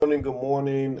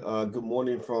morning. Good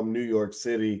morning from New York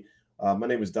City. My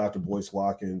name is Dr. Boyce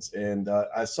Watkins, and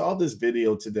I saw this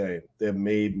video today that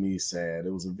made me sad.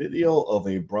 It was a video of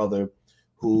a brother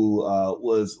who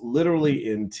was literally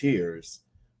in tears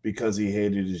because he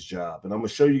hated his job. And I'm going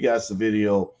to show you guys the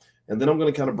video, and then I'm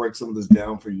going to kind of break some of this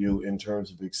down for you in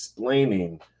terms of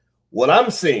explaining what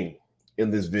I'm seeing in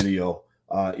this video.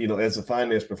 As a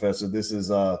finance professor, this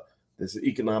is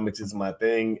economics is my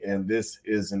thing, and this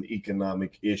is an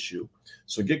economic issue.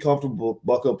 So get comfortable,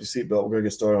 buckle up your seatbelt. We're going to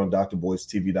get started on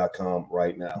drboycetv.com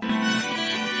right now.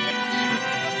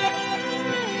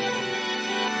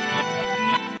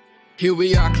 Here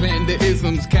we are, clan the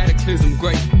isms, cataclysm,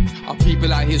 great. Our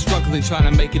people out here struggling, trying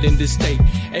to make it in this state.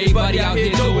 Everybody out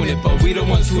here doing it, but we the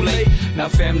ones too late. Now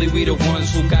family, we the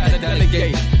ones who gotta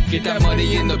delegate. Get that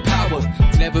money in the power,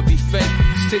 never be fake.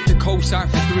 Stick to cosign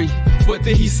for 3. What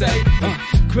did he say?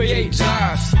 Create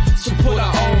jobs, support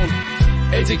our own.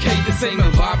 Educate the same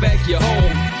and buy back your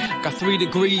home. Got 3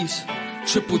 degrees,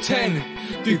 triple 10.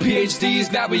 3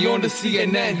 PhDs, now we on the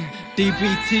CNN.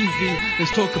 DBTV,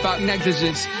 let's talk about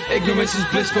negligence. Ignorance is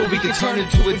bliss, but we can turn it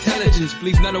to intelligence.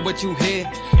 Believe none of what you hear,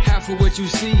 half of what you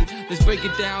see. Let's break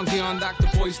it down here on Dr.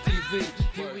 Boyce TV.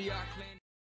 Here we are.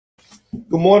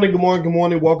 Good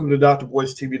morning. Welcome to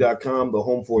drboycetv.com, the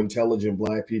home for intelligent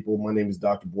Black people. My name is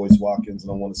Dr. Boyce Watkins,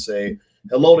 and I want to say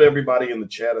hello to everybody in the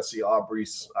chat. I see Aubrey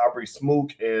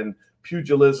Smook and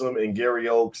Pugilism and Gary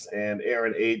Oakes and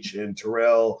Aaron H. and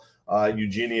Terrell.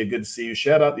 Eugenia, good to see you.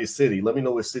 Shout out to your city. Let me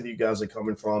know what city you guys are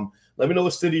coming from. Let me know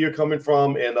what city you're coming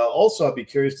from. And also, I'd be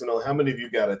curious to know how many of you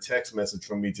got a text message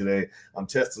from me today. I'm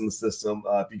testing the system.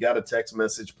 If you got a text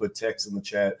message, put text in the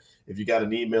chat. If you got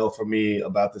an email from me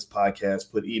about this podcast,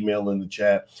 put email in the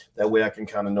chat. That way I can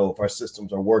kind of know if our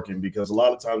systems are working, because a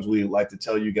lot of times we like to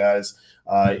tell you guys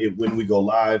when we go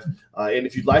live. And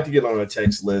if you'd like to get on a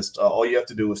text list, all you have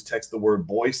to do is text the word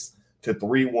Boyce to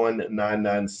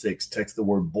 31996. Text the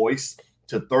word Boyce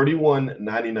to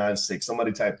 31996.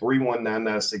 Somebody type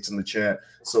 31996 in the chat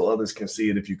so others can see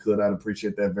it. If you could, I'd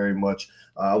appreciate that very much.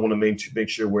 I want to make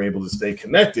sure we're able to stay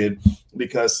connected,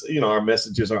 because our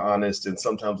messages are honest and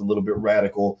sometimes a little bit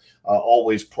radical.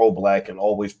 Always pro-Black and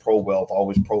always pro-wealth,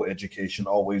 always pro-education,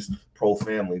 always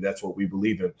pro-family. That's what we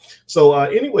believe in. So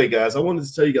anyway, guys, I wanted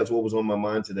to tell you guys what was on my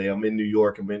mind today. I'm in New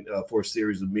York. I'm in for a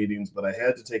series of meetings, but I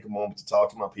had to take a moment to talk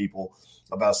to my people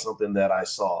about something that I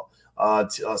saw.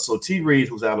 So T. Reed,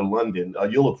 who's out of London,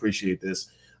 you'll appreciate this.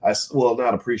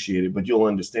 Not appreciate it, but you'll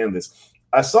understand this.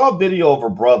 I saw a video of her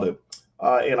brother,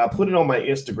 and I put it on my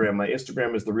Instagram. My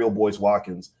Instagram is The Real Boyce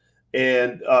Watkins.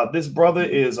 And this brother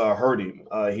is hurting.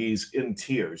 He's in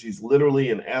tears. He's literally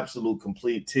in absolute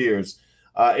complete tears.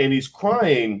 And he's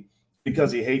crying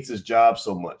because he hates his job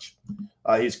so much.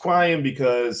 He's crying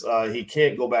because he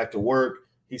can't go back to work.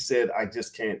 He said, I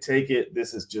just can't take it.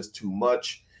 This is just too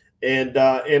much. And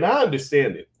I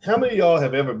understand it. How many of y'all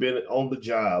have ever been on the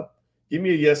job? Give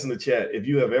me a yes in the chat if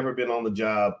you have ever been on the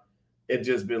job and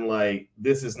just been like,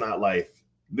 this is not life.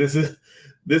 This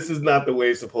is not the way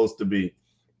it's supposed to be.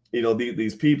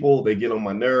 These people, they get on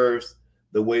my nerves.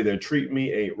 The way they're treating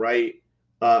me ain't right.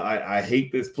 I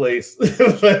hate this place.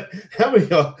 How many of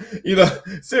y'all,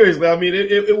 seriously, I mean,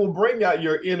 it will bring out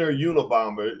your inner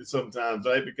Unabomber sometimes,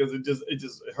 right? Because it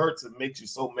just hurts and makes you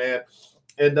so mad.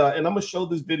 And I'm gonna show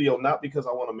this video not because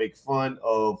I want to make fun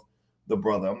of the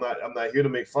brother. I'm not here to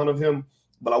make fun of him,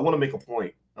 but I want to make a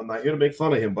point. I'm not here to make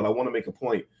fun of him, but I want to make a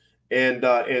point.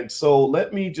 And so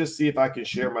let me just see if I can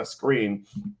share my screen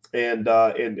and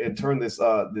turn this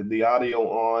the audio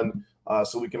on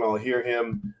so we can all hear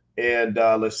him. And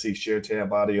let's see, share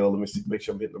tab audio. Let me see, make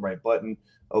sure I'm hitting the right button.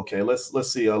 Okay, let's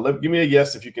see. Give me a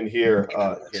yes if you can hear.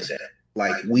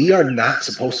 Like, we are not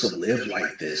supposed to live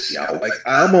like this, y'all. Like,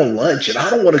 I'm on lunch and I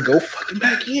don't want to go fucking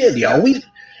back in, y'all.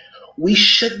 We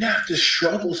shouldn't have to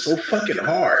struggle so fucking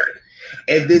hard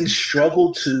and then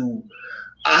struggle to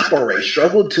operate,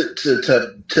 struggle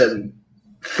to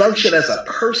function as a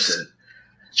person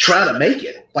trying to make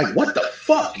it. Like, what the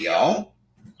fuck, y'all?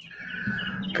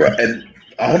 And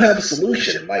I don't have a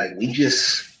solution. Like,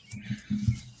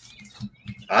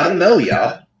 I don't know,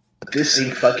 y'all. This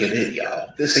ain't fucking it,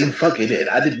 y'all. This ain't fucking it.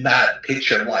 I did not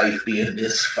picture life being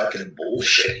this fucking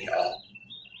bullshit, y'all.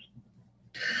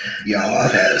 Y'all,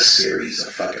 I've had a series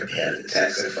of fucking panic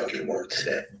attacks at fucking work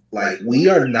today. Like, we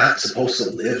are not supposed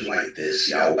to live like this,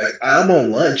 y'all. Like, I'm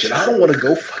on lunch and I don't want to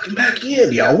go fucking back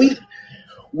in, y'all.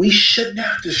 We shouldn't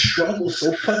have to struggle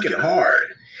so fucking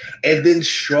hard and then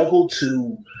struggle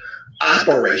to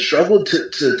operate, struggle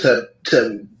to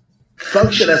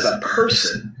function as a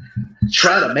person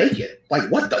trying to make it. Like,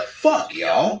 what the fuck,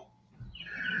 y'all?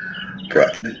 Bro,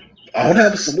 I don't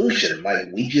have a solution. Like,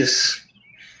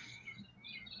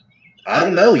 I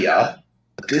don't know, y'all.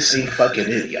 But this ain't fucking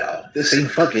it, y'all. This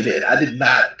ain't fucking it. I did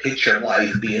not picture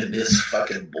life being this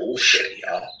fucking bullshit,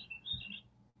 y'all.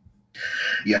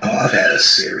 Y'all, I've had a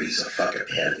series of fucking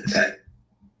panic attacks.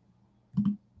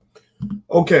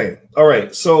 Okay, all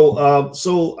right. So,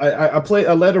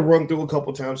 I let it run through a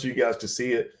couple times so you guys can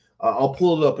see it. I'll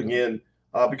pull it up again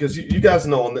because you guys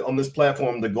know on this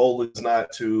platform the goal is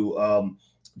not to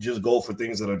just go for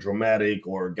things that are dramatic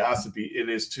or gossipy. It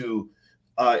is to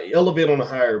elevate on a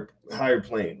higher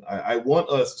plane. I want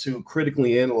us to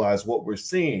critically analyze what we're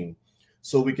seeing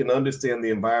so we can understand the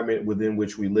environment within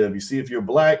which we live. You see, if you're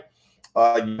black,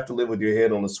 you have to live with your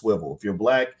head on a swivel. If you're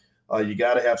black, you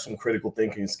got to have some critical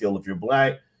thinking skill. If you're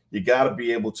black, you got to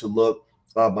be able to look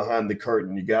behind the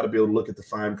curtain. You got to be able to look at the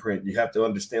fine print. You have to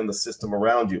understand the system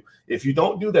around you. If you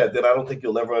don't do that, then I don't think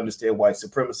you'll ever understand white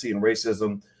supremacy and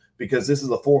racism, because this is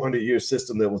a 400-year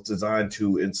system that was designed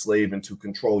to enslave and to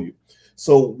control you.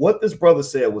 So what this brother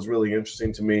said was really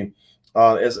interesting to me,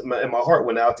 and my heart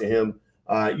went out to him.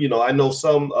 I know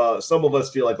some of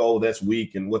us feel like, oh, that's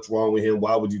weak, and what's wrong with him?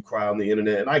 Why would you cry on the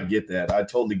internet? And I get that. I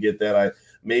totally get that.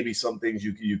 Maybe some things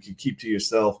you can keep to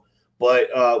yourself, but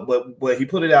he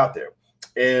put it out there,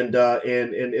 and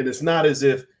it's not as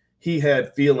if he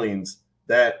had feelings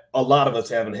that a lot of us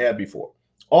haven't had before.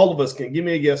 All of us can. Give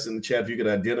me a yes in the chat if you could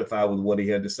identify with what he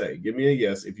had to say. Give me a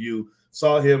yes if you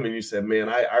saw him and you said, man,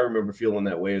 I remember feeling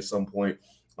that way at some point.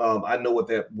 I know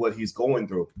what he's going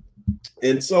through.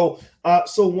 And so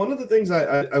one of the things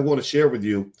I want to share with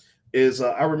you is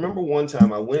I remember one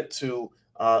time I went to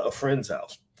a friend's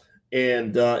house,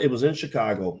 and it was in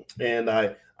Chicago, and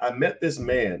I met this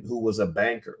man who was a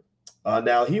banker.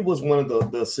 Now he was one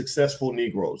of the successful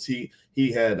Negroes.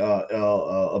 He had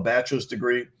a bachelor's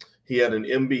degree. He had an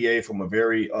MBA from a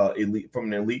very an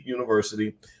elite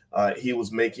university. He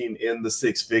was making in the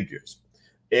six figures,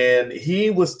 and he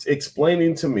was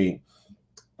explaining to me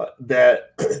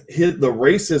that the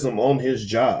racism on his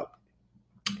job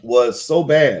was so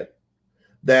bad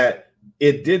that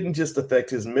it didn't just affect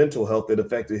his mental health, it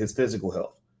affected his physical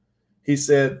health. He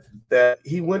said that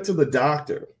he went to the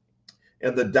doctor,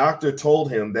 and the doctor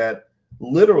told him that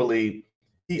literally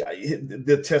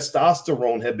the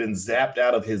testosterone had been zapped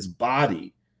out of his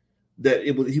body, that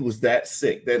he was that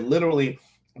sick, that literally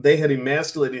they had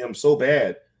emasculated him so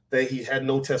bad that he had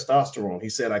no testosterone. He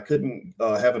said, I couldn't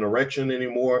have an erection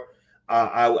anymore.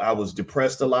 I was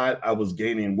depressed a lot. I was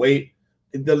gaining weight.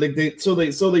 So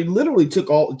they literally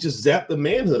just zapped the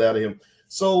manhood out of him.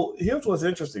 So here's what's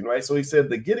interesting, right? So he said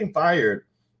that getting fired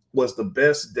was the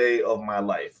best day of my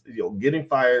life. Getting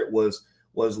fired was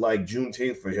like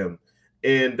Juneteenth for him.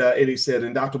 And he said,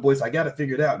 and Dr. Boyce, I got to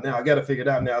figure it out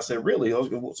now. I said, really?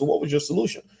 So what was your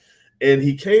solution? And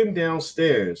he came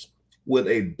downstairs with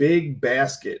a big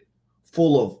basket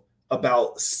full of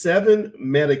about 7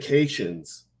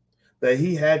 medications that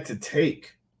he had to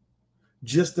take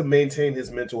just to maintain his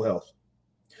mental health.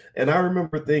 And I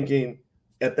remember thinking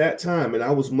at that time, and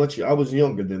I was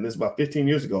younger than this, about 15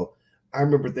 years ago. I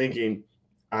remember thinking,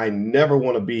 I never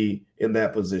want to be in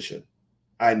that position.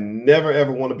 I never,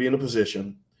 ever want to be in a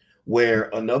position where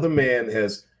another man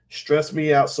has stressed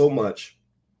me out so much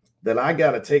that I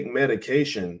got to take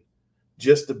medication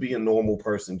just to be a normal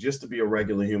person, just to be a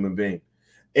regular human being.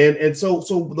 And so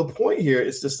the point here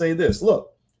is to say this: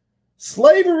 look,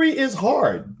 slavery is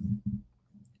hard.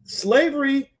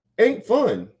 Slavery ain't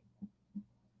fun.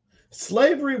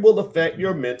 Slavery will affect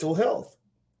your mental health.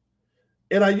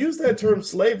 And I use that term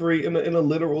slavery in a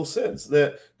literal sense,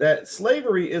 that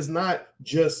slavery is not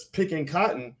just picking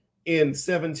cotton in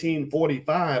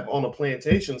 1745 on a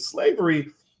plantation. Slavery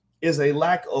is a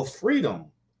lack of freedom.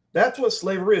 That's what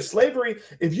slavery is. Slavery,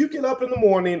 if you get up in the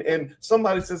morning and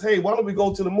somebody says, hey, why don't we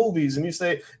go to the movies? And you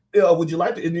say, would you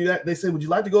like to? And they say, would you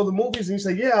like to go to the movies? And you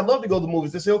say, yeah, I'd love to go to the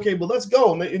movies. They say, okay, well, let's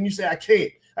go. And you say, I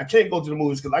can't go to the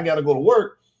movies because I got to go to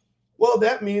work. Well,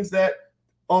 that means that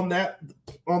on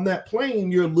that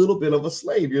plane, you're a little bit of a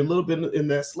slave. You're a little bit in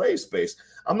that slave space.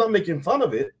 I'm not making fun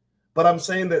of it, but I'm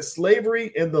saying that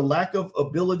slavery and the lack of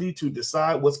ability to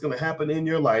decide what's going to happen in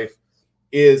your life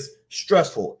is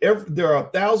stressful. There are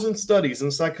 1,000 studies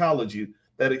in psychology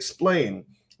that explain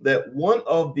that one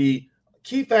of the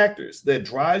key factors that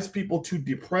drives people to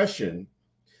depression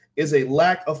is a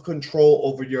lack of control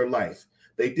over your life.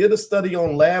 They did a study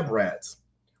on lab rats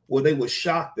where they would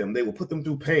shock them. They would put them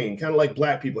through pain, kind of like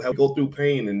Black people have to go through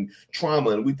pain and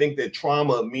trauma. And we think that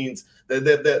trauma means that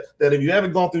if you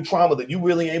haven't gone through trauma, that you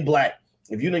really ain't Black.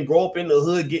 If you didn't grow up in the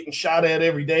hood getting shot at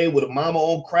every day with a mama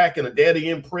on crack and a daddy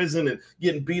in prison and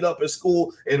getting beat up at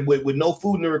school and with no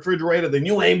food in the refrigerator, then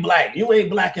you ain't Black. You ain't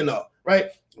Black enough. right?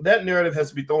 That narrative has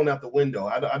to be thrown out the window.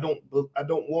 I don't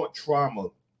want trauma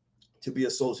to be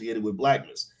associated with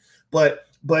blackness, but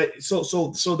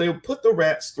so they would put the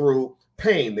rats through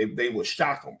pain. They would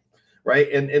shock them, right?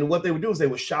 And what they would do is they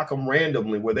would shock them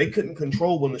randomly where they couldn't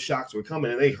control when the shocks were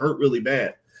coming, and they hurt really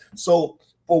bad. So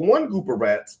for one group of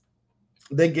rats,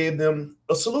 they gave them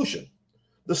a solution.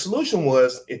 The solution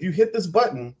was, if you hit this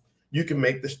button, you can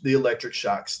make the electric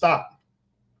shock stop.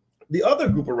 The other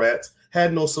group of rats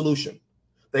had no solution.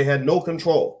 They had no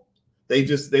control. They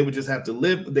would just have to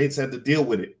live. They just had to deal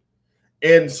with it.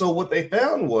 And so what they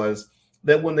found was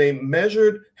that when they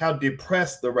measured how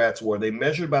depressed the rats were, they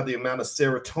measured by the amount of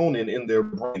serotonin in their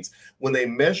brains. When they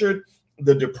measured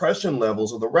the depression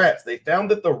levels of the rats, they found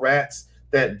that the rats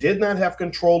that did not have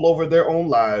control over their own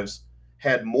lives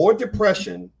had more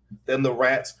depression than the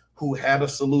rats who had a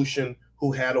solution,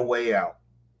 who had a way out.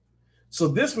 So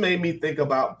this made me think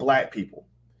about Black people.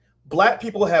 Black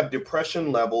people have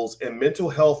depression levels and mental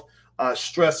health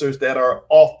stressors that are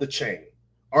off the chain.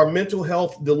 Our mental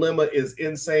health dilemma is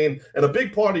insane. And a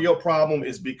big part of your problem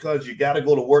is because you got to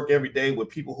go to work every day with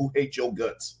people who hate your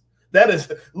guts. That is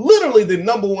literally the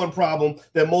number one problem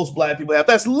that most Black people have.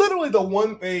 That's literally the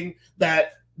one thing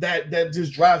that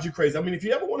just drives you crazy. I mean, if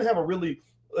you ever want to have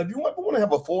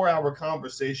a 4-hour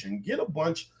conversation, get a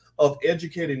bunch of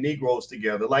educated Negroes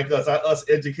together, like us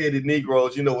educated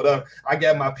Negroes. You know what? I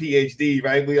got my PhD,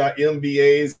 right? We are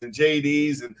MBAs and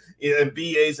JDs and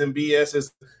BAs and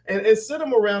BSs, and sit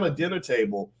them around a dinner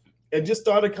table and just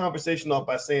start a conversation off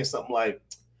by saying something like,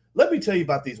 "Let me tell you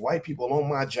about these white people on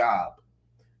my job,"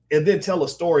 and then tell a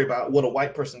story about what a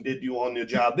white person did to you on your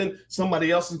job. Then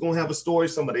somebody else is going to have a story.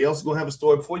 Somebody else is going to have a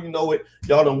story. Before you know it,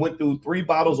 y'all done went through 3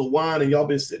 bottles of wine and y'all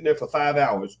been sitting there for 5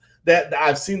 hours. That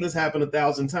I've seen this happen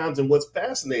 1,000 times. And what's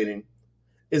fascinating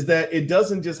is that it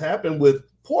doesn't just happen with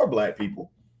poor Black people.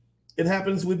 It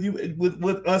happens with you,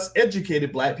 with us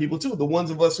educated Black people too. Those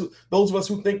of us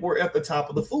who think we're at the top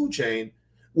of the food chain,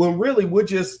 when really we're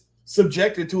just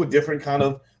subjected to a different set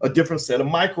of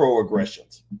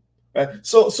microaggressions. Right?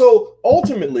 So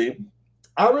ultimately,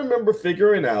 I remember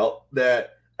figuring out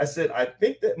that I said, I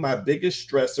think that my biggest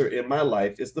stressor in my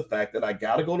life is the fact that I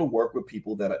got to go to work with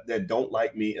people that don't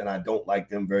like me, and I don't like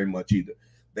them very much either.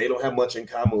 They don't have much in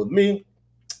common with me.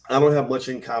 I don't have much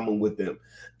in common with them.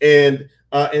 And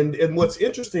what's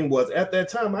interesting was at that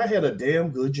time, I had a damn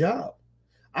good job.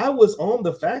 I was on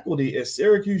the faculty at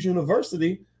Syracuse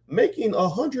University making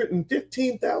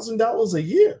 $115,000 a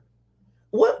year.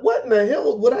 What in the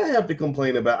hell would I have to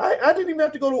complain about? I didn't even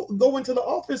have to go into the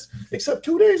office except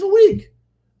 2 days a week.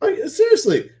 Like,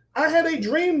 seriously, I had a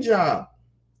dream job.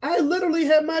 I literally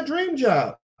had my dream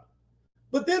job.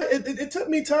 But then it took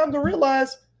me time to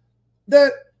realize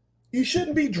that you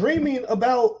shouldn't be dreaming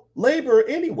about labor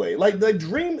anyway. Like a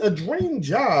dream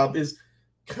job is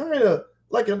kind of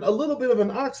like a little bit of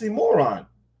an oxymoron.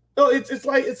 No, it's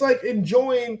like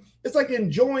enjoying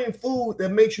food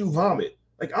that makes you vomit.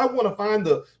 Like, I want to find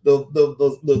the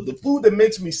food that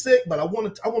makes me sick, but I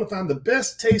want to find the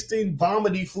best tasting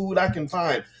vomity food I can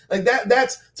find. Like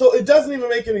so it doesn't even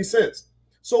make any sense.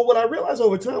 So what I realized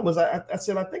over time was I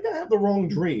said, I think I have the wrong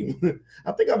dream.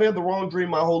 I think I've had the wrong dream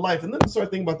my whole life. And then I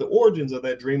started thinking about the origins of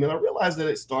that dream, and I realized that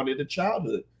it started at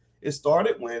childhood. It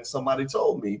started when somebody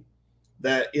told me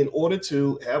that in order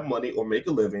to have money or make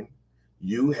a living,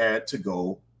 you had to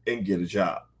go and get a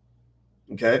job.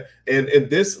 Okay, and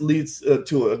this leads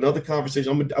to another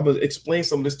conversation. I'm gonna explain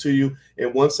some of this to you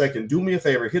in 1 second. Do me a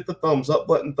favor, hit the thumbs up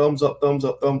button, thumbs up,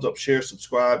 share,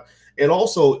 subscribe. And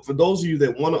also, for those of you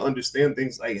that want to understand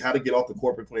things like how to get off the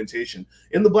corporate plantation,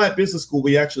 in the Black Business School,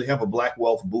 we actually have a Black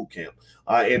Wealth Boot Camp.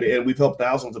 And we've helped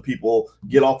thousands of people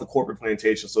get off the corporate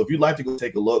plantation. So if you'd like to go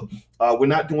take a look, we're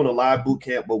not doing a live boot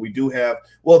camp, but we do have,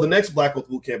 the next Black Wealth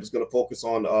Boot Camp is going to focus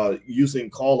on using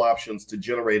call options to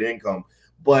generate income.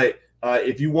 But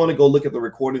if you want to go look at the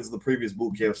recordings of the previous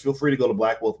boot camps, feel free to go to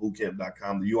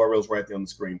blackwealthbootcamp.com. The URL is right there on the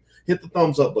screen. Hit the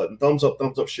thumbs up button, thumbs up,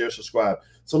 share, subscribe.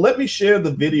 So let me share the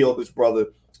video of this brother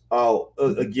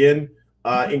again.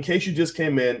 In case you just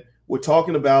came in, we're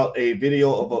talking about a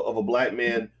video of a Black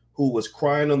man who was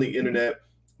crying on the internet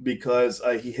because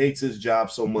he hates his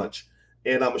job so much.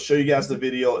 And I'm going to show you guys the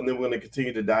video, and then we're going to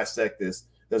continue to dissect this,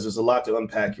 because there's a lot to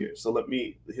unpack here. So let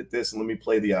me hit this and let me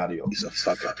play the audio. He's a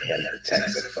fucking panic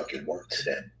attacks at fucking work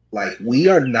today. Like, we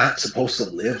are not supposed to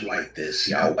live like this,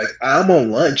 y'all. Like, I'm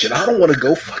on lunch and I don't want to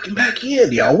go fucking back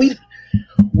in, y'all.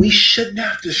 We shouldn't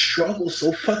have to struggle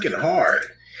so fucking hard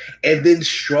and then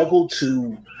struggle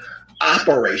to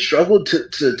operate, struggle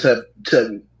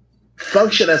to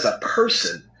function as a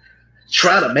person,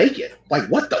 trying to make it. Like,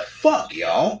 what the fuck,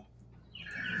 y'all?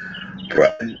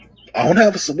 Bro, I don't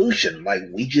have a solution. Like,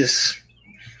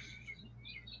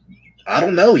 I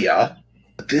don't know, y'all.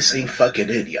 This ain't fucking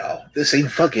it, y'all. This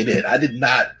ain't fucking it. I did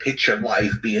not picture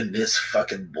life being this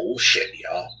fucking bullshit,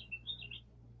 y'all.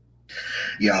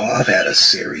 Y'all, I've had a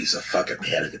series of fucking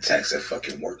panic attacks at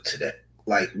fucking work today.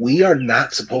 Like, we are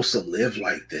not supposed to live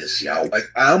like this, y'all. Like,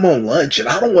 I'm on lunch and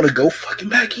I don't want to go fucking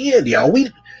back in, y'all.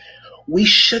 We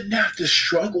shouldn't have to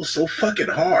struggle so fucking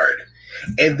hard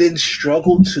and then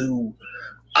struggle to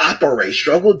operate,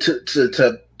 struggle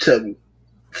to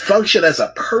function as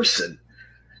a person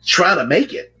trying to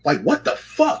make it. Like, what the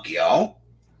fuck, y'all?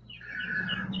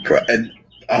 And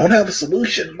I don't have a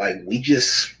solution. Like,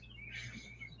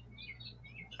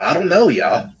 I don't know,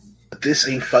 y'all. This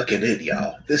ain't fucking it,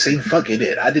 y'all. This ain't fucking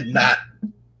it. I did not.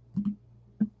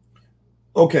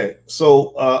 Okay,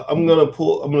 so I'm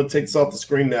gonna take this off the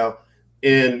screen now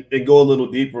and go a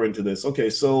little deeper into this. Okay,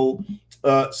 so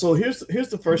here's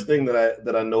the first thing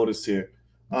that I noticed here.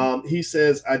 He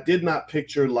says, I did not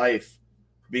picture life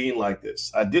being like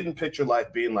this. I didn't picture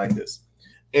life being like this.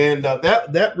 And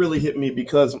that really hit me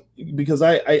because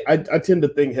I tend to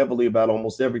think heavily about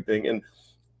almost everything. And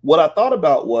what I thought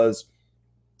about was,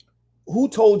 who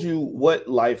told you what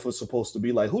life was supposed to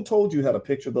be like? Who told you how to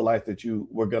picture the life that you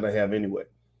were going to have anyway?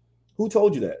 Who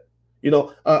told you that?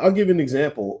 I'll give you an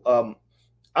example.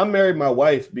 I married my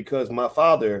wife because my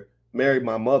father married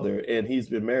my mother, and he's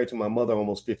been married to my mother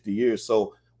almost 50 years.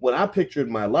 So when I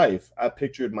pictured my life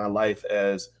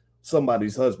as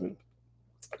somebody's husband.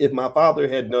 If my father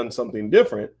had done something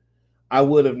different, I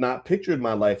would have not pictured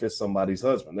my life as somebody's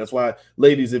husband. That's why,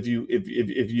 ladies, if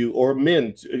you or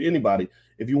men, anybody,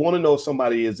 if you want to know if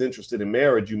somebody is interested in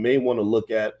marriage, you may want to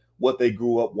look at what they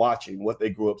grew up watching, what they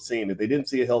grew up seeing. If they didn't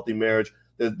see a healthy marriage,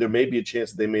 there may be a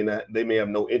chance that they may have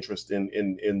no interest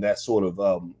in that sort of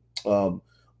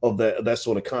that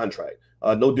sort of contract.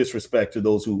 No disrespect to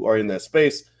those who are in that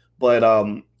space, but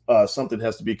something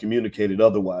has to be communicated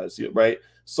otherwise, right?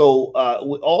 So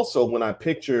also, when I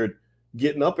pictured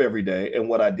getting up every day and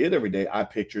what I did every day, I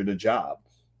pictured a job.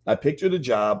 I pictured a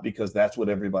job because that's what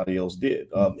everybody else did.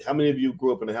 How many of you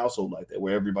grew up in a household like that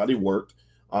where everybody worked,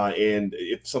 and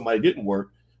if somebody didn't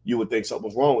work, you would think something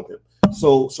was wrong with him?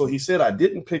 So he said, I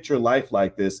didn't picture life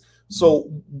like this.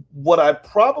 So what I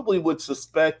probably would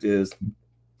suspect is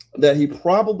that he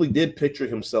probably did picture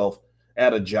himself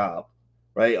at a job,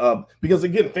 right? Because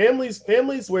again,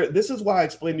 families where, this is why I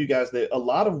explained to you guys that a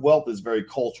lot of wealth is very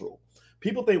cultural.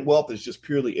 People think wealth is just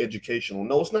purely educational.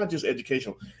 No, it's not just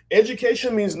educational.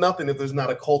 Education means nothing if there's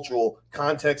not a cultural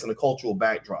context and a cultural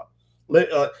backdrop.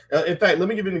 In fact, let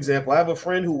me give you an example. I have a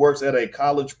friend who works at a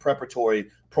college preparatory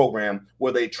program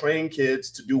where they train kids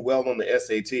to do well on the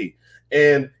SAT.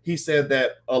 And he said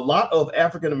that a lot of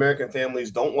African-American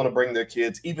families don't want to bring their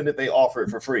kids, even if they offer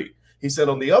it for free. He said,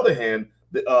 on the other hand,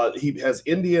 he has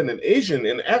Indian and Asian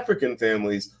and African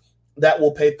families that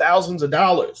will pay thousands of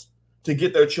dollars to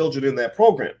get their children in that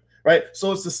program, right?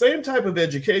 So it's the same type of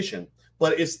education,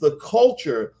 but it's the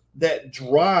culture that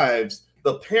drives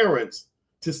the parents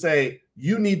to say,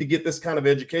 you need to get this kind of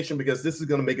education because this is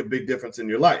going to make a big difference in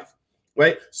your life,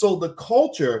 right? So the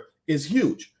culture is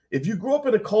huge. If you grew up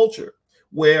in a culture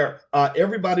where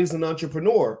everybody's an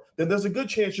entrepreneur, then there's a good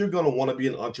chance you're going to want to be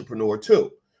an entrepreneur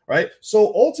too, right?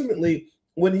 So ultimately,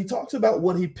 when he talks about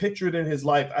what he pictured in his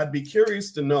life, I'd be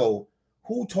curious to know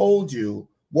who told you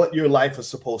what your life is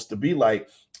supposed to be like,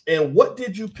 and what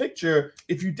did you picture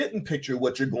if you didn't picture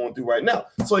what you're going through right now.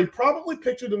 So he probably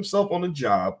pictured himself on a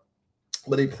job,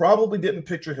 but he probably didn't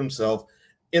picture himself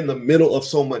in the middle of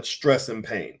so much stress and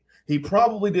pain. He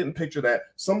probably didn't picture that.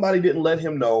 Somebody didn't let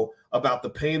him know about the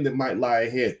pain that might lie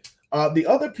ahead. The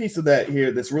other piece of that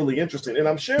here that's really interesting, and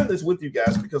I'm sharing this with you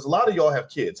guys because a lot of y'all have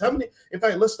kids. In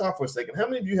fact, let's stop for a second. How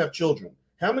many of you have children?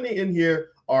 How many in here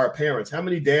are parents? How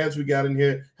many dads we got in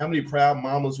here? How many proud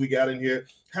mamas we got in here?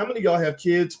 How many of y'all have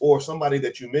kids or somebody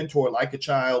that you mentor, like a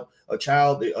child,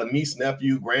 a niece,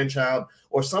 nephew, grandchild,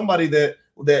 or somebody that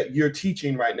you're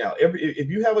teaching right now? If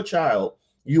you have a child,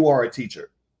 you are a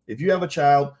teacher. If you have a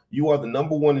child, you are the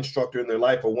number one instructor in their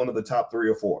life, or one of the top 3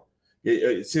 or 4.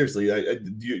 Seriously,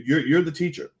 you're the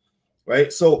teacher,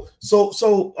 right? So,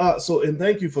 and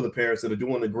thank you for the parents that are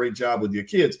doing a great job with your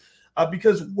kids,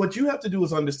 because what you have to do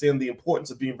is understand the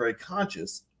importance of being very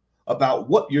conscious about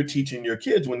what you're teaching your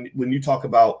kids when you talk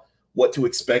about what to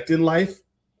expect in life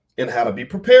and how to be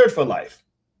prepared for life.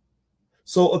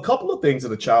 So, a couple of things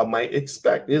that a child might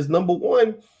expect is, number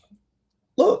one,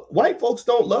 look, white folks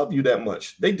don't love you that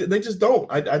much. They just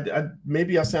don't. I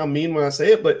maybe I sound mean when I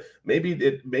say it, but maybe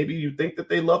you think that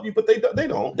they love you, but they don't.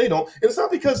 They don't. And it's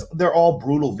not because they're all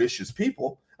brutal, vicious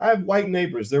people. I have white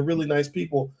neighbors. They're really nice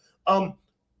people.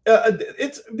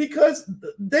 It's because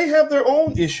they have their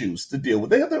own issues to deal with.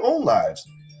 They have their own lives.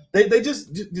 They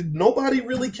just nobody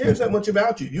really cares that much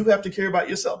about you. You have to care about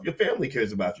yourself. Your family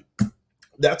cares about you.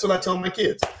 That's what I tell my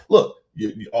kids. Look,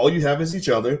 all you have is each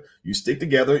other. You stick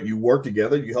together. You work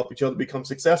together. You help each other become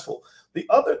successful. The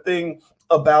other thing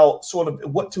about sort of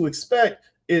what to expect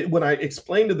when I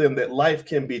explain to them that life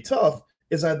can be tough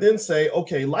is I then say,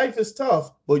 okay, life is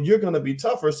tough, but you're going to be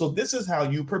tougher. So this is how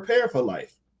you prepare for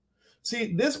life.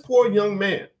 See, this poor young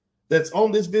man that's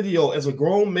on this video as a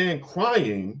grown man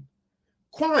crying,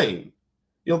 crying.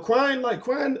 I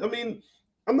mean,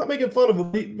 I'm not making fun of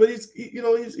him, but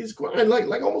he's crying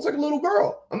like almost like a little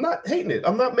girl. I'm not hating it.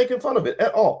 I'm not making fun of it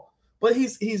at all. But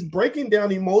he's breaking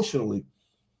down emotionally.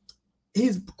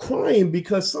 He's crying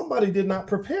because somebody did not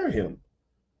prepare him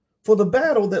for the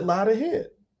battle that lied ahead.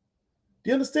 Do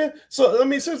you understand? So, I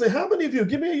mean, seriously, how many of you,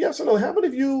 give me a yes or no, how many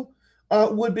of you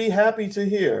would be happy to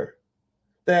hear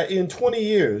that in 20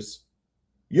 years,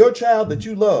 your child that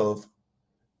you love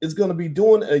is going to be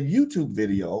doing a YouTube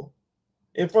video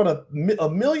in front of a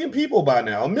million people by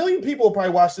now? A million people will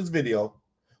probably watch this video,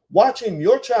 watching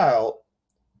your child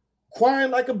crying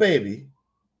like a baby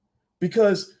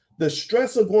because the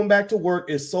stress of going back to work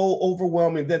is so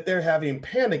overwhelming that they're having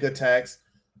panic attacks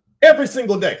every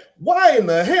single day. Why in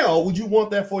the hell would you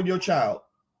want that for your child?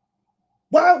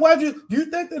 Do you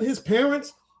think that his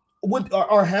parents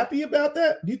are happy about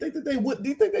that? Do you think that they would? Do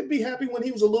you think they'd be happy when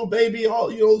he was a little baby,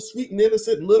 all sweet and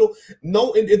innocent and little?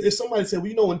 No, and if somebody said,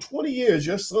 well, in 20 years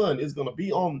your son is going to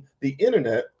be on the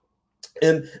internet,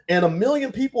 and a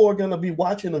million people are going to be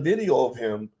watching a video of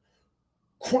him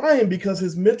crying because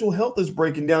his mental health is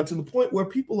breaking down to the point where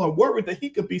people are worried that he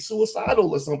could be suicidal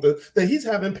or something, that he's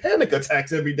having panic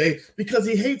attacks every day because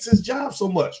he hates his job so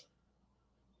much.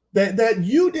 That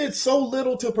you did so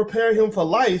little to prepare him for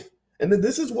life. And then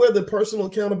this is where the personal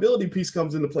accountability piece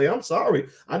comes into play. I'm sorry.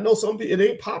 I know it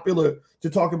ain't popular to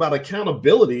talk about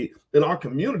accountability in our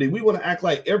community. We want to act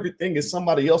like everything is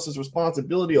somebody else's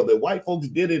responsibility or that white folks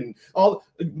did it and all.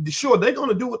 Sure, they're going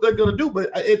to do what they're going to do.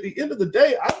 But at the end of the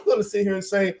day, I'm going to sit here and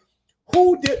say,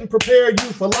 who didn't prepare you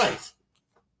for life?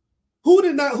 Who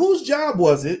did not? Whose job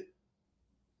was it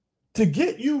to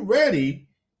get you ready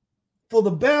for the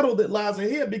battle that lies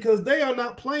ahead? Because they are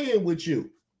not playing with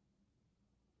you.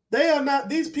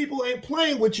 These people ain't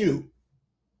playing with you.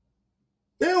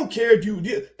 They don't care if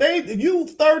you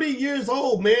 30 years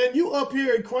old, man, you up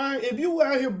here and crying. If you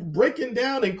out here breaking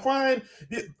down and crying,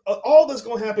 all that's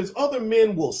going to happen is other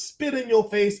men will spit in your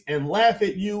face and laugh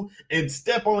at you and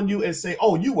step on you and say,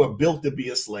 oh, you were built to be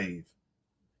a slave.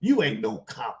 You ain't no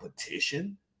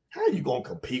competition. How are you going to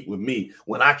compete with me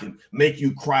when I can make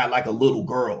you cry like a little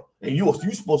girl? And you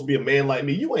supposed to be a man like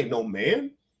me. You ain't no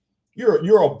man.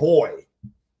 You're a boy.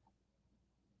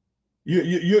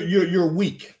 You're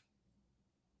weak.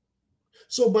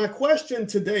 So my question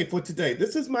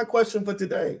this is my question for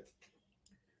today,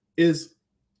 is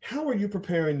how are you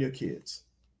preparing your kids?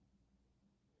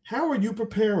 How are you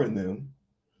preparing them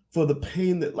for the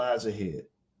pain that lies ahead?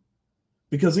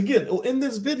 Because again, in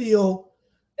this video,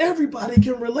 everybody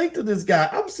can relate to this guy.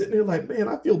 I'm sitting here like, man,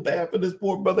 I feel bad for this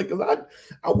poor brother because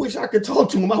I wish I could talk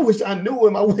to him. I wish I knew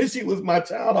him. I wish he was my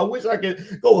child. I wish I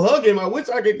could go hug him. I wish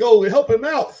I could go help him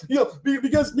out.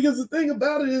 Because the thing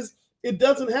about it is, it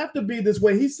doesn't have to be this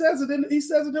way. He says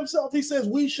it himself. He says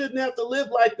we shouldn't have to live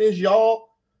like this, y'all.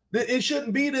 It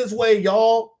shouldn't be this way,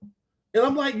 y'all. And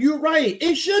I'm like, you're right.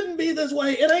 It shouldn't be this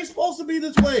way. It ain't supposed to be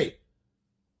this way.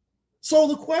 So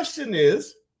the question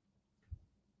is,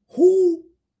 who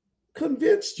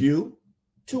convinced you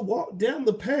to walk down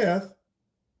the path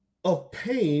of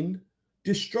pain,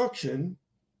 destruction,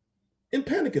 and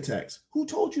panic attacks? Who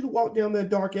told you to walk down that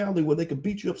dark alley where they could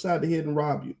beat you upside the head and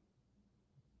rob you?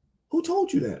 Who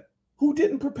told you that? Who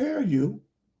didn't prepare you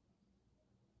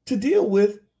to deal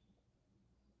with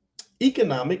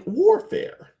economic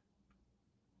warfare?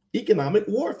 Economic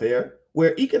warfare,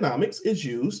 where economics is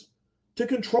used to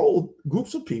control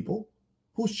groups of people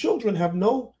whose children have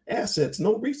no assets,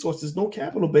 no resources, no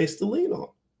capital base to lean on.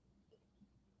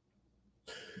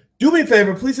 Do me a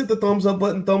favor, please hit the thumbs up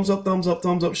button, thumbs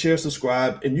up, share,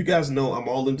 subscribe. And you guys know I'm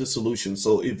all into solutions.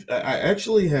 So if I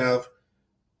actually have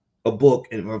a book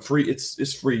and I'm free,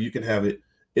 it's free, you can have it.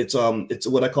 It's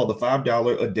what I call the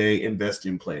 $5 a day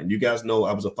investing plan. You guys know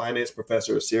I was a finance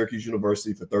professor at Syracuse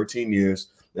University for 13 years,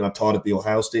 and I taught at the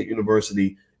Ohio State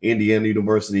University, Indiana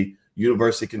University,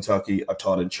 University of Kentucky. I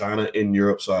taught in China and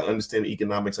Europe, so I understand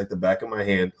economics like the back of my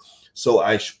hand. So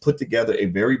I put together a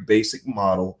very basic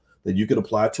model that you can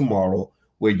apply tomorrow,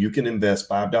 where you can invest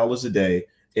 $5 a day,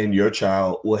 and your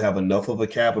child will have enough of a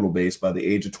capital base by the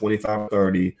age of 25,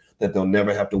 30 that they'll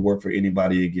never have to work for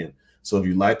anybody again. So if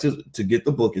you'd like to get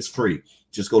the book, it's free.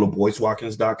 Just go to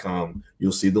boycewatkins.com.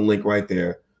 You'll see the link right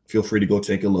there. Feel free to go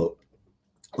take a look.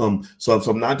 So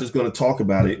I'm not just going to talk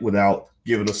about it without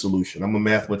giving a solution. I'm a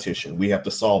mathematician. We have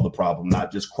to solve the problem,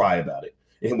 not just cry about it.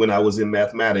 And when I was in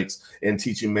mathematics and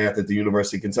teaching math at the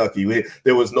University of Kentucky,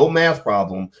 there was no math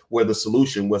problem where the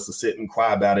solution was to sit and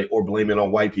cry about it or blame it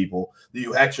on white people.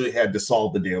 You actually had to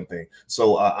solve the damn thing.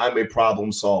 So I'm a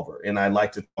problem solver, and I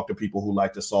like to talk to people who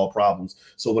like to solve problems.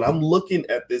 So when I'm looking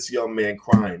at this young man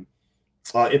crying,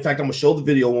 in fact, I'm going to show the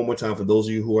video one more time for those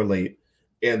of you who are late.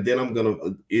 And then I'm going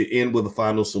to end with a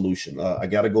final solution. I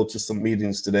got to go to some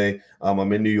meetings today.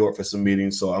 I'm in New York for some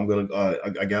meetings, so I'm going to.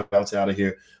 I got to bounce out of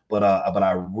here. But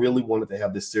I really wanted to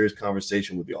have this serious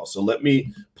conversation with y'all. So let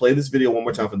me play this video one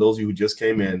more time for those of you who just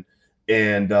came in.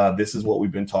 And this is what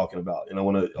we've been talking about. And I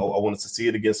want us to see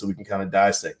it again so we can kind of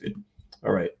dissect it.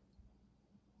 All right.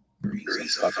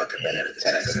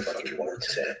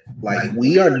 Like,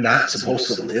 we are not supposed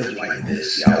to live like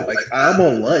this, y'all. Like, I'm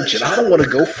on lunch and I don't want to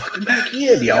go fucking back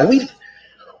in, y'all.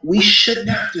 We shouldn't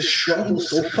have to struggle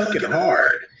so fucking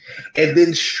hard and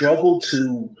then struggle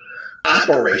to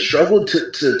operate, struggle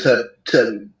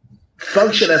to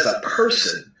function as a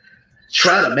person,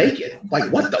 trying to make it.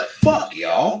 Like, what the fuck,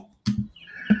 y'all?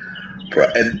 Bro,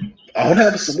 and I don't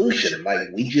have a solution. Like,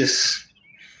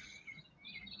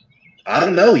 I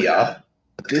don't know, y'all.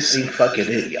 This ain't fucking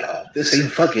it, y'all. This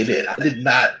ain't fucking it. I did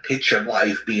not picture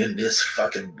life being this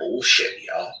fucking bullshit,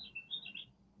 y'all.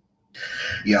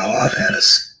 Y'all, I've had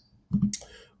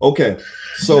Okay,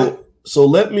 so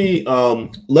let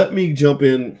me jump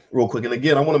in real quick. And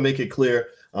again, I want to make it clear,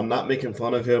 I'm not making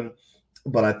fun of him,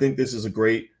 but I think this is a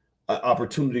great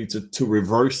opportunity to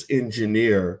reverse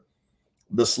engineer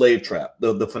the slave trap,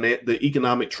 the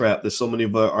economic trap that so many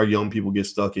of our young people get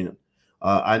stuck in.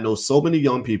 I know so many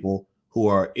young people who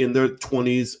are in their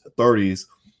 20s, 30s.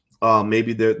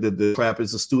 Maybe the trap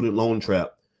is a student loan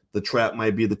trap. The trap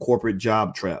might be the corporate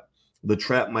job trap. The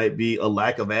trap might be a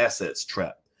lack of assets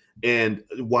trap. And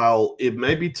while it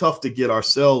may be tough to get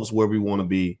ourselves where we want to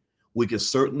be, we can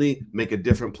certainly make a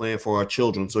different plan for our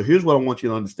children. So here's what I want you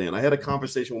to understand. I had a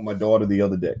conversation with my daughter the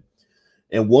other day.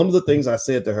 And one of the things I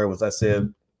said to her was, I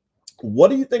said, what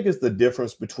do you think is the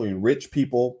difference between rich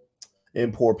people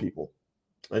and poor people?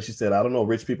 And she said, I don't know.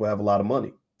 Rich people have a lot of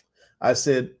money. I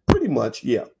said, pretty much,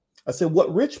 yeah. I said,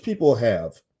 what rich people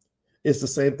have is the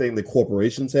same thing that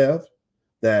corporations have,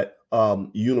 that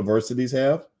universities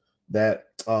have, that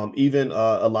even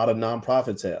a lot of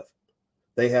nonprofits have.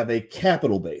 They have a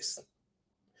capital base.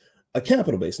 A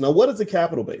capital base. Now, what is a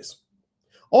capital base?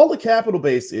 All the capital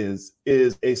base is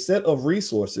a set of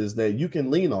resources that you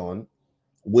can lean on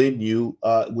when you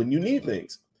need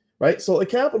things, right? So a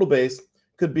capital base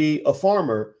could be a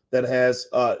farmer that has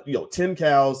 10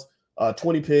 cows,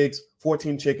 20 pigs,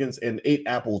 14 chickens, and 8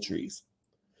 apple trees.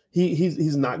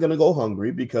 He's not going to go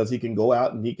hungry because he can go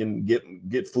out and he can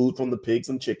get food from the pigs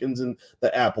and chickens and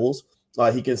the apples.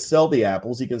 He can sell the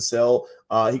apples. He can sell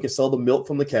the milk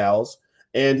from the cows,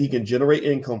 and he can generate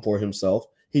income for himself.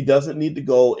 He doesn't need to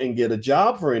go and get a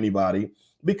job for anybody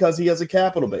because he has a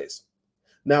capital base.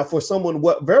 Now, for someone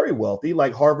very wealthy,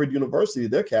 like Harvard University,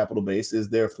 their capital base is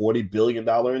their $40 billion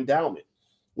endowment,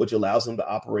 which allows them to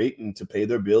operate and to pay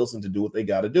their bills and to do what they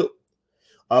got to do.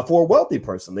 For a wealthy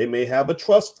person, they may have a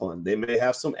trust fund. They may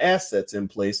have some assets in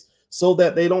place so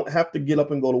that they don't have to get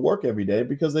up and go to work every day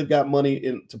because they've got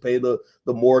money to pay the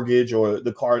mortgage or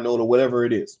the car note or whatever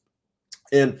it is.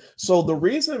 And so the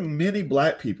reason many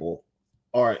Black people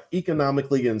are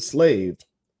economically enslaved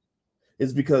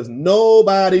is because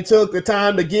nobody took the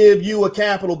time to give you a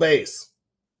capital base.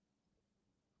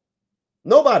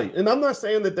 Nobody. And I'm not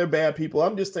saying that they're bad people.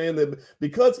 I'm just saying that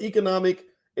because economic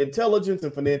intelligence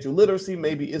and financial literacy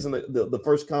maybe isn't the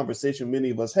first conversation many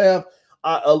of us have,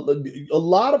 a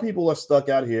lot of people are stuck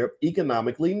out here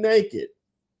economically naked.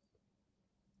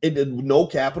 No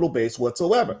capital base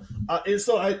whatsoever. And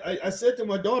so I said to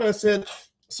my daughter, I said,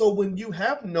 so when you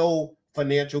have no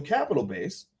financial capital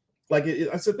base,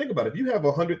 I said, think about it. If you have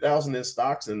 100,000 in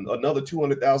stocks and another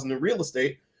 200,000 in real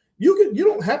estate, you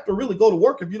don't have to really go to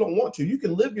work if you don't want to. You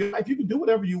can live your life. You can do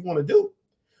whatever you want to do.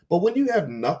 But when you have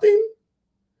nothing,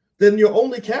 then your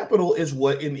only capital is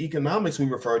what in economics we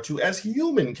refer to as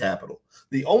human capital.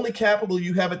 The only capital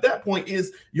you have at that point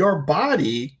is your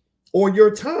body or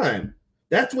your time.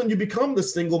 That's when you become the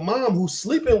single mom who's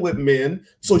sleeping with men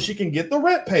so she can get the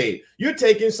rent paid. You're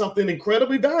taking something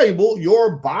incredibly valuable,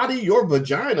 your body, your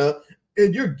vagina,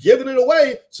 and you're giving it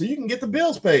away so you can get the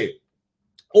bills paid.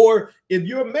 Or if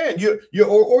you're a man,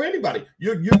 or anybody,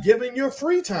 you're giving your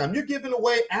free time. You're giving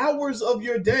away hours of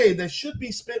your day that should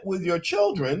be spent with your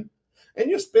children, and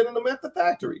you're spending them at the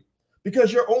factory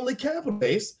because your only capital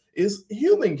base is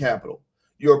human capital,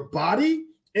 your body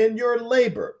and your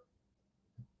labor.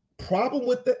 Problem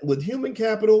with human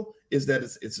capital is that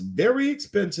it's very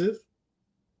expensive.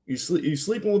 You're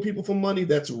sleeping with people for money.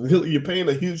 You're paying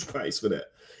a huge price for that.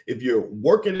 If you're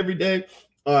working every day,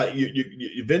 you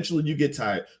eventually you get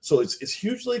tired. So it's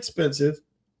hugely expensive,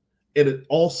 and it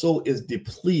also is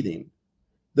depleting.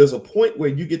 There's a point where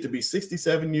you get to be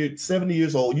 67 70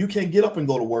 years old. You can't get up and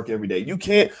go to work every day. You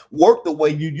can't work the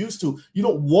way you used to. You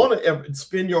don't want to ever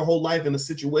spend your whole life in a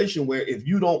situation where if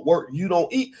you don't work, you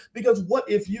don't eat. Because what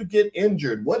if you get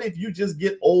injured? What if you just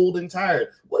get old and tired?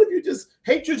 What if you just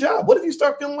hate your job? What if you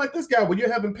start feeling like this guy where you're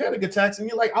having panic attacks and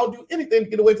you're like, I'll do anything to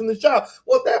get away from this job?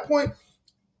 Well, at that point,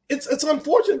 it's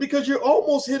unfortunate because you're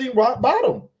almost hitting rock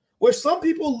bottom, where some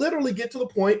people literally get to the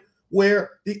point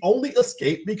where the only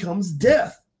escape becomes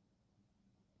death.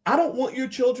 I don't want your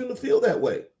children to feel that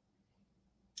way.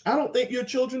 I don't think your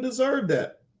children deserve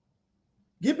that.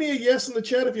 Give me a yes in the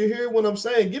chat if you're hearing what I'm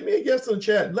saying. Give me a yes in the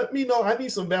chat. Let me know. I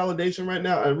need some validation right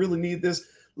now. I really need this.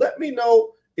 Let me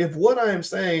know if what I am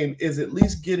saying is at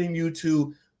least getting you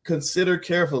to consider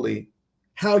carefully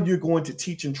how you're going to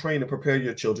teach and train and prepare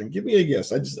your children. Give me a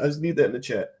yes. I just need that in the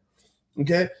chat.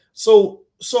 Okay. So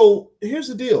here's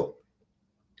the deal.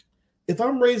 If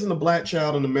I'm raising a black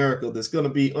child in America that's going to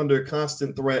be under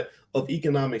constant threat of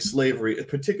economic slavery,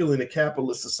 particularly in a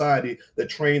capitalist society that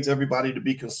trains everybody to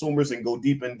be consumers and go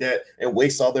deep in debt and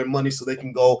waste all their money so they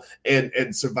can go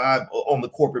and survive on the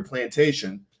corporate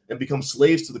plantation and become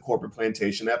slaves to the corporate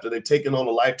plantation after they've taken on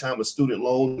a lifetime of student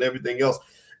loans and everything else.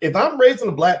 If I'm raising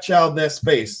a black child in that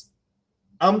space,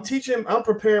 I'm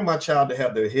preparing my child to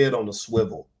have their head on a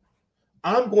swivel.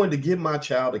 I'm going to give my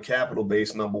child a capital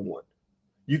base, number one.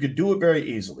 You could do it very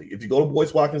easily. If you go to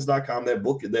boycewatkins.com, that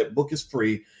book is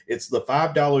free. It's the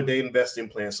 $5 a day investing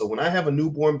plan. So when I have a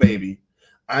newborn baby,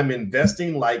 I'm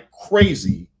investing like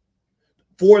crazy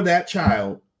for that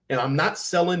child, and I'm not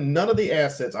selling none of the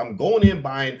assets. I'm going in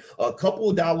buying a couple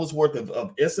of dollars worth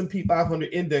of S&P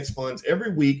 500 index funds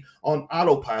every week on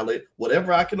autopilot,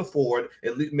 whatever I can afford,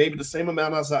 at least maybe the same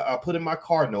amount as I put in my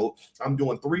car note. I'm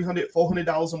doing $300,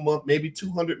 $400 a month, maybe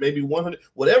 $200, maybe $100,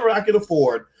 whatever I can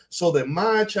afford, so that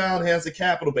my child has a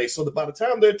capital base. So that by the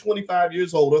time they're 25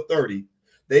 years old or 30,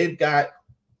 they've got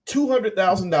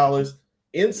 $200,000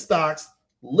 in stocks,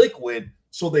 liquid,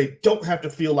 so they don't have to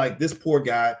feel like this poor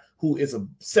guy who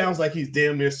sounds like he's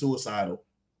damn near suicidal,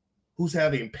 who's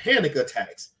having panic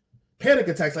attacks. Panic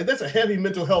attacks, like that's a heavy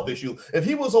mental health issue. If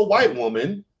he was a white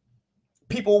woman,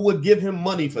 people would give him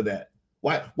money for that.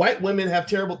 White women have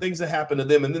terrible things that happen to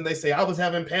them, and then they say, I was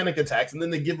having panic attacks, and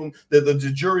then they give them,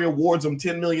 the jury awards them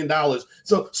 $10 million.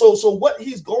 So what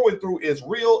he's going through is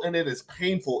real, and it is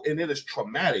painful, and it is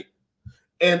traumatic.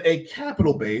 And a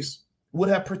capital base would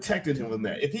have protected him from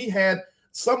that. If he had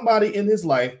somebody in his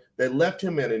life that left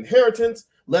him an inheritance,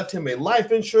 left him a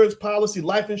life insurance policy.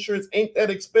 Life insurance ain't that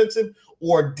expensive,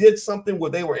 or did something where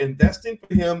they were investing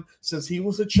for him since he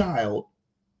was a child,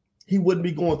 he wouldn't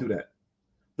be going through that.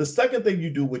 The second thing you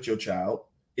do with your child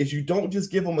is you don't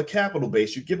just give them a capital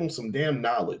base, you give them some damn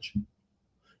knowledge.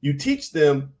 You teach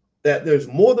them that there's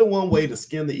more than one way to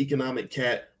skin the economic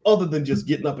cat other than just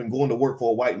getting up and going to work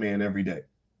for a white man every day.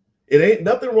 It ain't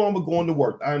nothing wrong with going to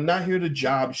work. I'm not here to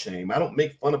job shame. I don't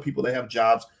make fun of people that have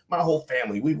jobs. My whole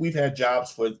family, we've had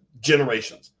jobs for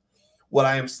generations. What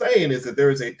I am saying is that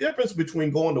there is a difference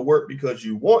between going to work because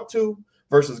you want to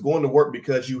versus going to work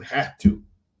because you have to.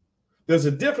 There's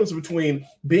a difference between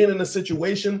being in a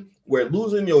situation where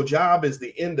losing your job is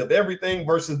the end of everything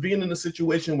versus being in a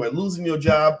situation where losing your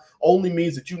job only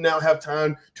means that you now have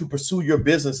time to pursue your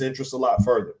business interests a lot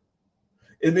further.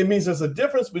 It means there's a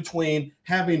difference between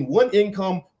having one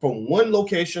income from one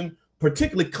location,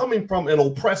 particularly coming from an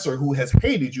oppressor who has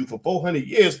hated you for 400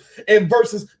 years, and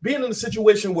versus being in a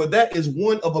situation where that is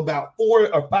one of about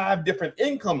 4 or 5 different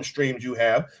income streams you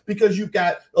have, because you've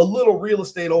got a little real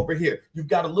estate over here, you've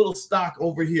got a little stock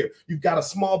over here, you've got a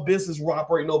small business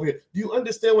operating over here. Do you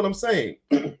understand what I'm saying?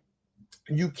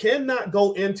 You cannot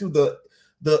go into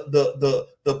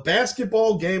the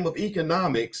basketball game of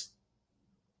economics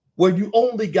where you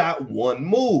only got one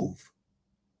move.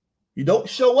 You don't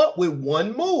show up with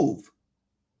one move.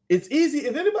 It's easy.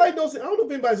 If anybody knows, I don't know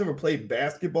if anybody's ever played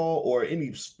basketball or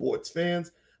any sports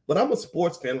fans, but I'm a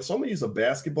sports fan, so I'm going to use a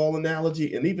basketball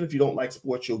analogy. And even if you don't like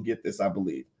sports, you'll get this, I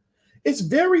believe. It's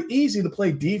very easy to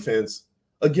play defense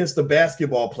against a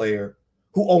basketball player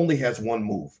who only has one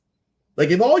move. Like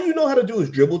if all you know how to do is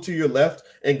dribble to your left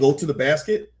and go to the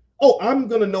basket, oh, I'm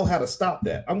going to know how to stop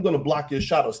that. I'm going to block your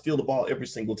shot or steal the ball every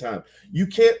single time. You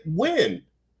can't win.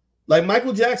 Like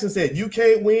Michael Jackson said, you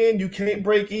can't win, you can't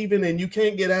break even, and you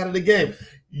can't get out of the game.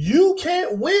 You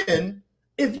can't win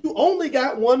if you only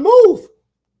got one move.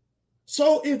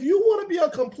 So if you want to be a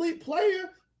complete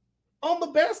player on the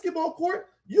basketball court,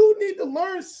 you need to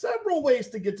learn several ways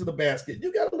to get to the basket.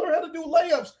 You got to learn how to do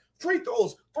layups, free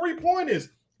throws, three-pointers,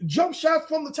 jump shots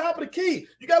from the top of the key.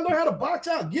 You got to learn how to box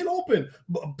out, get open,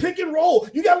 pick and roll.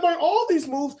 You got to learn all these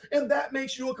moves, and that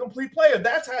makes you a complete player.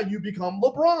 That's how you become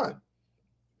LeBron.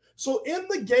 So in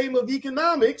the game of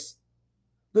economics,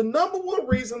 the number one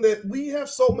reason that we have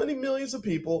so many millions of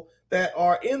people that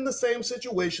are in the same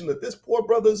situation that this poor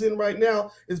brother is in right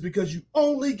now is because you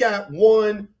only got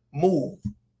one move.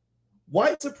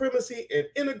 White supremacy and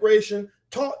integration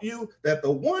taught you that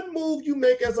the one move you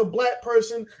make as a black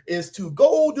person is to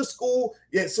go to school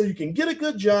so you can get a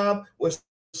good job where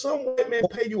some white man will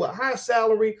pay you a high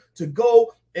salary to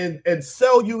go and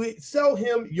sell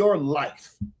him your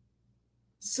life.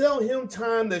 Sell him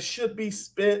time that should be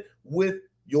spent with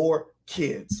your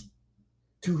kids,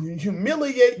 to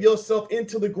humiliate yourself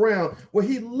into the ground, where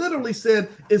he literally said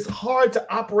it's hard to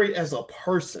operate as a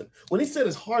person. When he said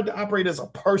it's hard to operate as a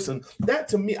person, that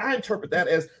to me, I interpret that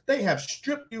as they have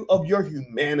stripped you of your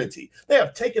humanity. They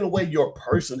have taken away your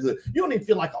personhood. You don't even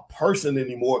feel like a person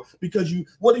anymore because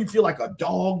what do you feel like, a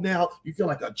dog now? You feel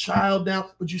like a child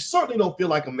now, but you certainly don't feel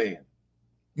like a man.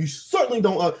 You certainly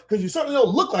don't, because you certainly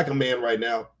don't look like a man right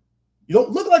now. You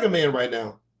don't look like a man right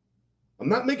now. I'm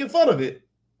not making fun of it.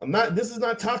 This is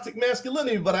not toxic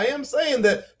masculinity, but I am saying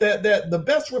that the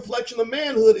best reflection of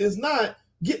manhood is not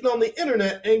getting on the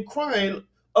internet and crying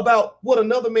about what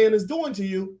another man is doing to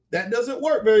you. That doesn't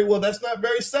work very well. That's not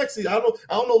very sexy. I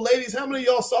don't know, ladies, how many of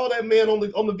y'all saw that man on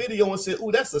the video and said,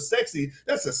 "Ooh, that's a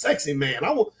sexy man.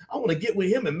 I want to get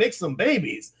with him and make some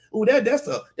babies. Ooh,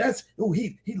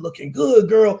 he looking good,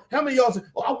 girl." How many of y'all said,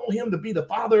 "Oh, I want him to be the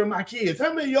father of my kids"?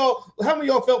 How many of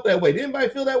y'all felt that way? Did anybody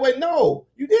feel that way? No,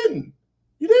 you didn't.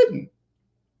 You didn't.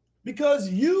 Because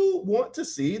you want to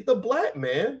see the black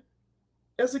man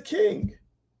as a king.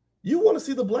 You want to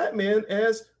see the black man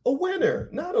as a winner,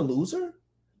 not a loser.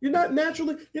 You're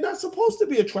not supposed to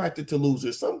be attracted to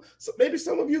losers. Maybe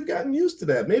some of you have gotten used to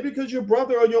that. Maybe because your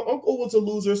brother or your uncle was a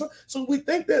loser. So we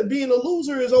think that being a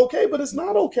loser is okay, but it's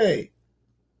not okay.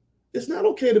 It's not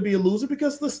okay to be a loser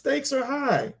because the stakes are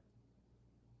high.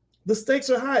 The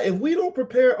stakes are high. If we don't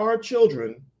prepare our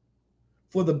children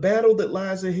for the battle that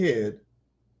lies ahead,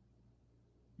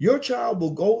 your child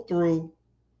will go through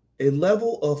a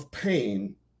level of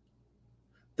pain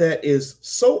that is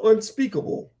so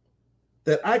unspeakable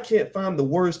that I can't find the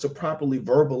words to properly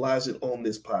verbalize it on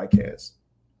this podcast.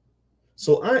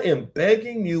 So I am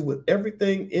begging you with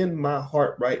everything in my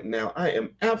heart right now. I am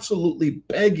absolutely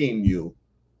begging you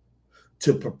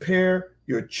to prepare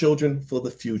your children for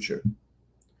the future.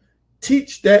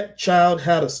 Teach that child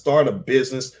how to start a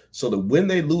business so that when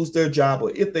they lose their job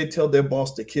or if they tell their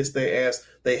boss to kiss their ass,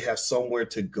 they have somewhere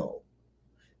to go.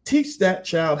 Teach that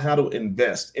child how to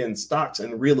invest in stocks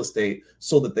and real estate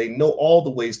so that they know all the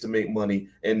ways to make money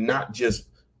and not just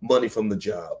money from the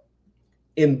job.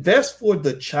 Invest for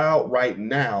the child right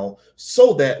now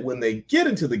so that when they get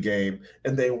into the game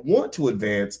and they want to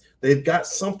advance, they've got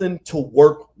something to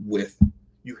work with.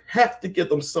 You have to give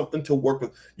them something to work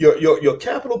with. Your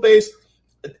capital base,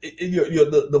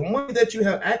 the money that you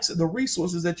have access, the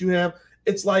resources that you have,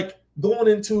 it's like going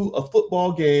into a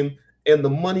football game and the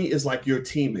money is like your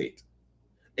teammate.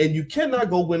 And you cannot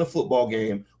go win a football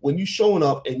game when you're showing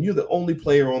up and you're the only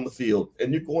player on the field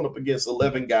and you're going up against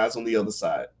 11 guys on the other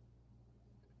side.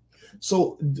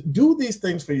 So do these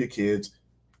things for your kids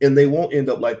and they won't end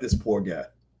up like this poor guy.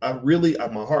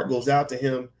 My heart goes out to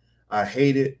him. I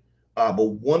hate it. But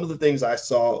one of the things I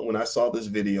saw when I saw this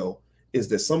video is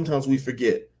that sometimes we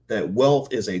forget that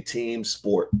wealth is a team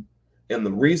sport. And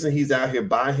the reason he's out here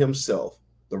by himself,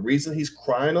 the reason he's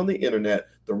crying on the internet,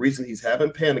 the reason he's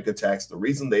having panic attacks, the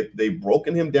reason they've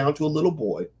broken him down to a little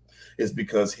boy is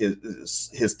because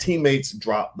his teammates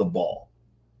dropped the ball.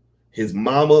 His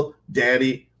mama,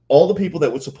 daddy, all the people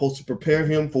that were supposed to prepare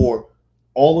him for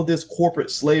all of this corporate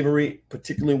slavery,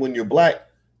 particularly when you're black,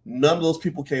 none of those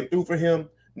people came through for him.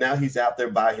 Now he's out there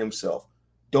by himself.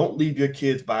 Don't leave your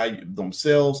kids by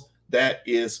themselves. That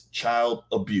is child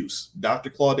abuse. Dr.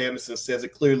 Claude Anderson says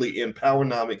it clearly in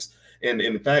Powernomics. And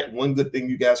in fact, one good thing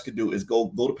you guys could do is go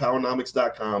to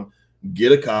powernomics.com,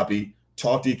 get a copy,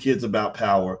 talk to your kids about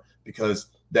power, because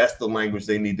that's the language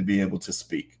they need to be able to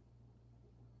speak.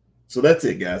 So that's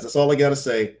it, guys. That's all I got to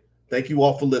say. Thank you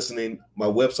all for listening. My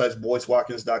website's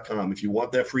boycewatkins.com. If you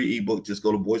want that free ebook, just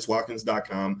go to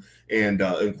boycewatkins.com. And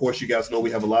of course, you guys know we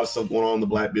have a lot of stuff going on in the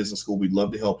Black Business School. We'd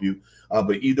love to help you.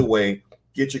 But either way,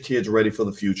 get your kids ready for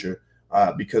the future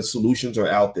because solutions are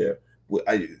out there.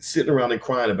 Sitting around and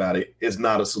crying about it is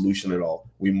not a solution at all.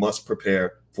 We must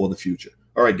prepare for the future.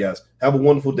 All right, guys, have a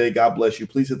wonderful day. God bless you.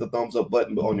 Please hit the thumbs up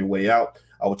button on your way out.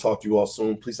 I will talk to you all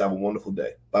soon. Please have a wonderful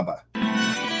day. Bye-bye.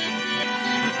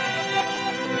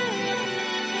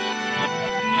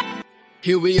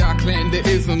 Here we are, clan the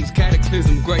isms,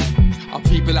 cataclysm great. Our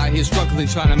people out here struggling,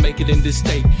 trying to make it in this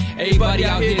state. Everybody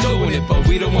out here doing it, but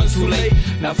we the ones who late.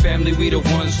 Now family, we the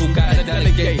ones who gotta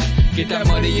delegate. Get that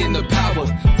money in the power,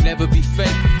 never be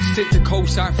fake. Stick to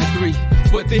cosign for 3.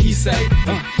 What did he say?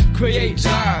 Create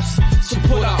jobs,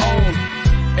 support our own.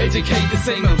 Educate the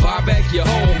same and buy back your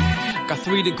home. Got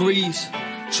 3 degrees,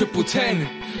 10,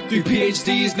 3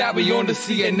 PhDs, now we on the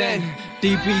CNN.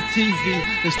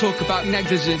 DBTV, let's talk about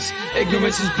negligence.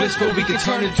 Ignorance is bliss, but we can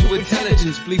turn it to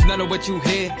intelligence. Believe none of what you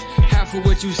hear, half of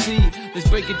what you see. Let's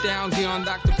break it down here on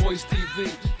Dr. Boyce TV.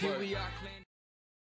 Here we are.